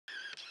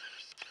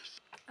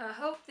I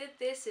hope that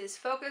this is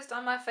focused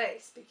on my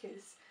face,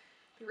 because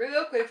it'd be really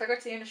awkward if I got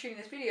to the end of shooting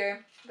this video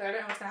but I don't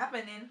know what's going to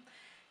happen in,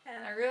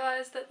 and I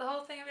realised that the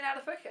whole thing had been out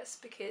of focus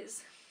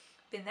because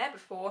I've been there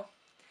before,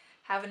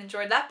 haven't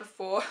enjoyed that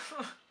before.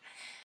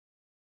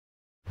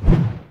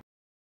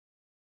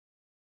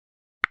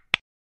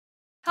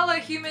 Hello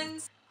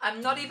humans! I'm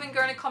not even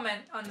going to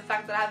comment on the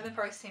fact that I haven't been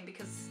posting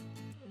because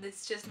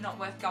it's just not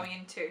worth going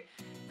into,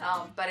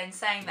 but in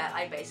saying that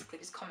I basically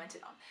just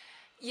commented on.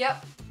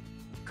 Yep,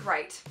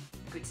 great.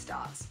 Good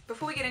starts.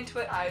 Before we get into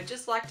it, I would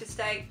just like to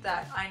state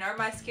that I know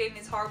my skin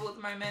is horrible at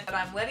the moment, but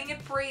I'm letting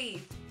it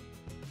breathe.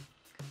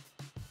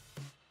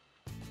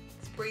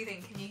 It's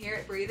breathing. Can you hear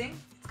it breathing?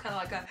 It's kind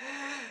of like a...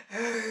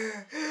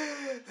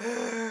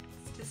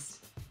 It's just...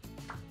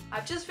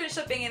 I've just finished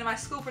up being in my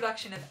school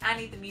production of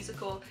Annie the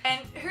Musical,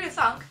 and who'd have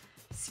thunk,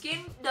 skin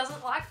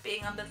doesn't like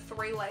being under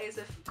 3 layers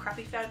of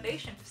crappy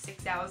foundation for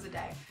 6 hours a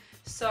day.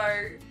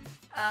 So,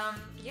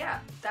 yeah,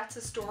 that's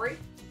a story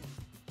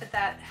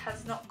that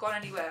has not gone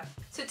anywhere.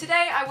 So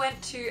today I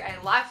went to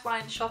a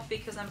Lifeline shop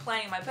because I'm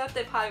planning my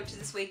birthday party, which is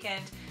this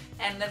weekend,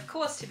 and of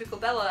course typical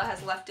Bella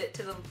has left it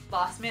to the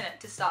last minute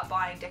to start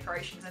buying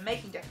decorations and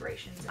making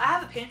decorations. I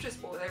have a Pinterest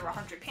board with over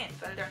 100 pins,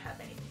 but I don't have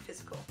anything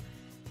physical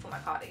for my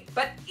party.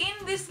 But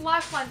in this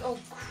Lifeline, oh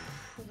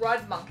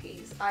crud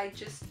monkeys, I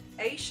just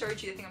A,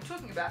 showed you the thing I'm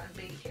talking about, and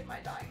B, hit my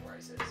dying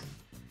roses.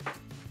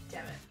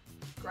 Damn it.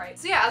 Great.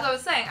 So yeah, as I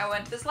was saying, I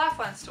went to this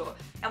Lifeline store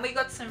and we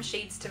got some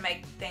sheets to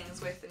make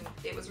things with, and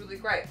it was really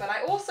great. But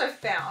I also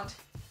found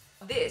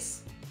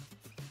this,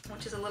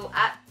 which is a little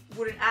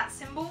wooden @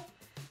 symbol.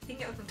 You can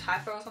get them from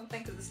Typo or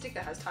something because the sticker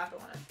has Typo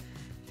on it.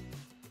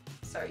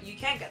 So you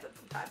can get them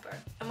from Typo.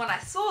 And when I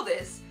saw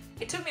this,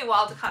 it took me a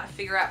while to kind of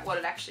figure out what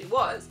it actually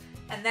was,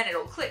 and then it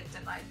all clicked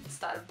and I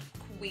started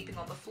weeping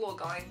on the floor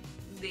going,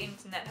 the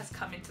internet has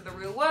come into the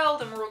real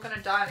world and we're all going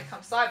to die and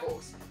become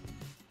cyborgs.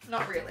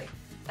 Not really.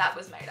 That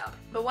was made up.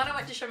 But when I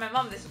went to show my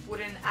mum this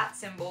wooden @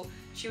 symbol,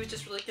 she was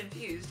just really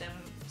confused and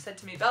said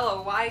to me,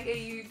 Bella, why are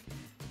you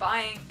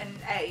buying an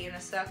A in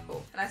a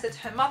circle? And I said to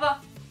her,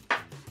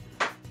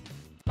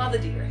 Mother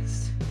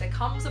dearest, there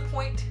comes a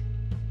point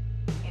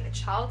in a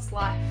child's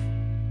life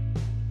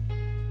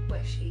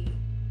where she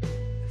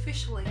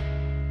officially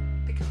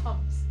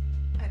becomes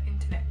an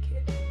internet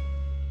kid.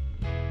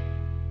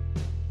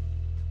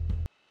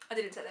 I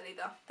didn't say that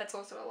either. That's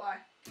also a lie.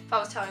 If I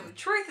was telling the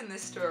truth in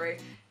this story,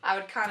 I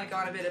would kind of go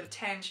on a bit of a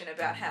tangent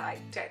about how I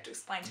had to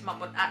explain to Mum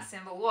what @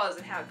 symbol was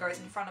and how it goes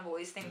in front of all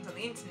these things on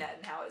the internet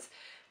and how it's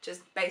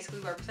just basically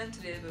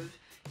representative of,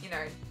 you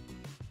know,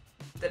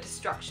 the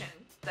destruction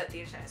that the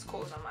internet has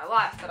caused on my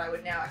life, that I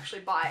would now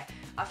actually buy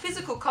a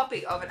physical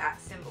copy of an @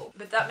 symbol.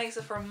 But that makes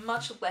it for a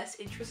much less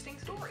interesting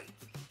story.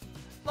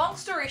 Long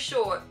story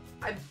short,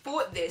 I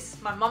bought this,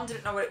 my mum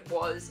didn't know what it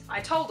was,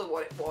 I told her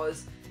what it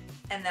was,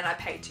 and then I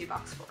paid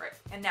 $2 for it.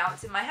 And now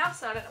it's in my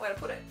house and I don't know where to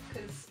put it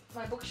because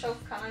my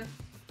bookshelf kind of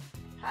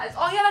has...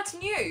 Oh yeah, that's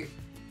new!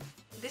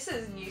 This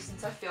is new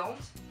since I filmed.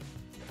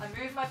 I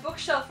moved my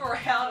bookshelf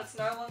around, it's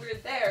no longer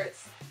there,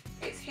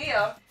 it's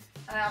here.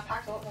 And I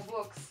unpacked a lot more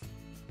books.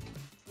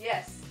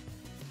 Yes,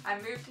 I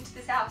moved into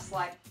this house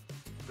like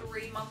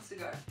 3 months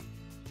ago.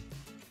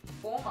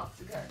 4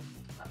 months ago.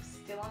 I'm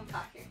still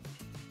unpacking.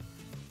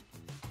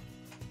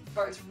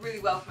 Bodes really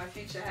well for my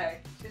future, hey?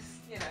 Just,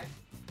 you know,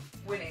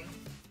 winning.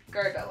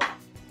 Go Bella.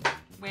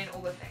 Win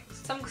all the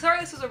things. So I'm sorry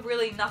this was a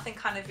really nothing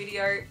kind of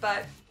video,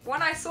 but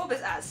when I saw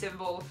this @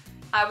 symbol,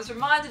 I was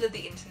reminded of the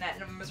internet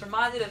and was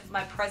reminded of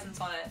my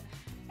presence on it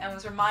and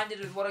was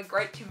reminded of what a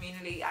great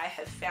community I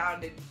have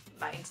found in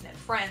my internet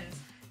friends,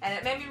 and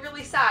it made me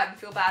really sad and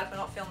feel bad for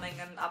not filming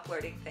and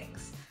uploading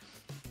things.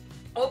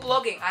 Or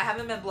blogging. I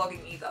haven't been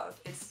blogging either.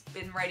 It's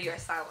been radio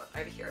silent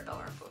over here at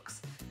Bella and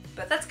Books.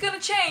 But that's gonna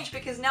change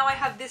because now I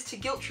have this to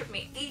guilt trip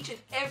me each and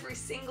every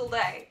single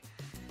day.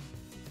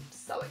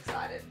 So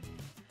excited.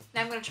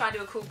 Now I'm going to try and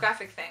do a cool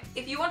graphic thing.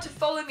 If you want to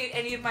follow me at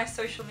any of my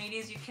social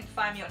medias, you can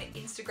find me on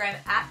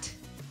Instagram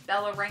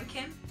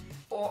 @BellaRankin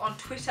or on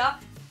Twitter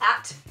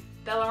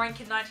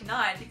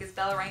 @BellaRankin99 because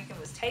Bella Rankin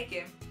was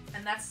taken,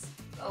 and that's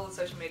all the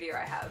social media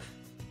I have.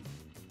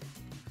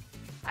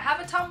 I have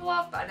a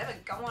Tumblr, but I never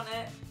go on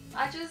it.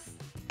 I'm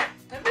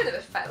a bit of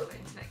a failed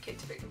internet kid,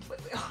 to be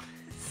completely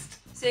honest.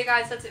 So yeah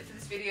guys, that's it for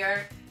this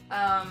video.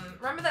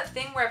 Remember that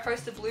thing where I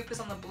posted bloopers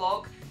on the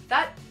blog?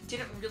 That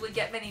didn't really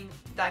get many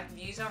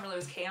views, no one really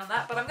was keen on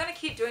that, but I'm going to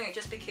keep doing it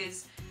just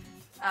because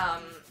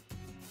I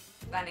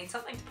need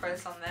something to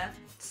post on there.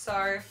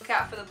 So look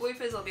out for the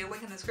bloopers, there'll be a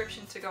link in the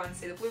description to go and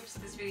see the bloopers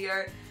of this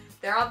video.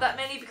 There aren't that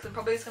many because I'm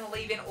probably just going to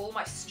leave in all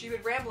my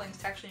stupid ramblings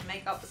to actually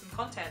make up for some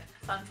content.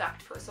 Fun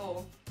fact for us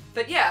all.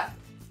 But yeah,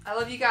 I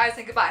love you guys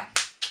and goodbye.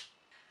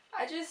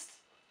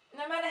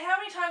 No matter how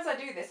many times I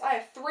do this, I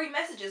have 3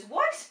 messages.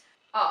 What?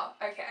 Oh,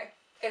 okay.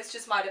 It's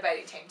just my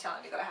debating team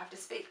telling me that I have to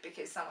speak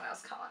because someone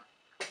else can't.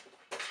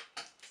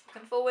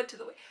 Looking forward to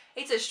the week.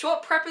 It's a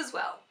short prep as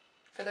well.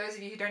 For those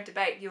of you who don't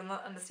debate, you'll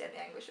not understand the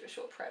anguish of a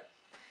short prep.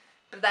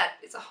 But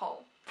that's a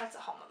whole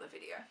nother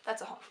video.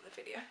 That's a whole nother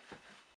video.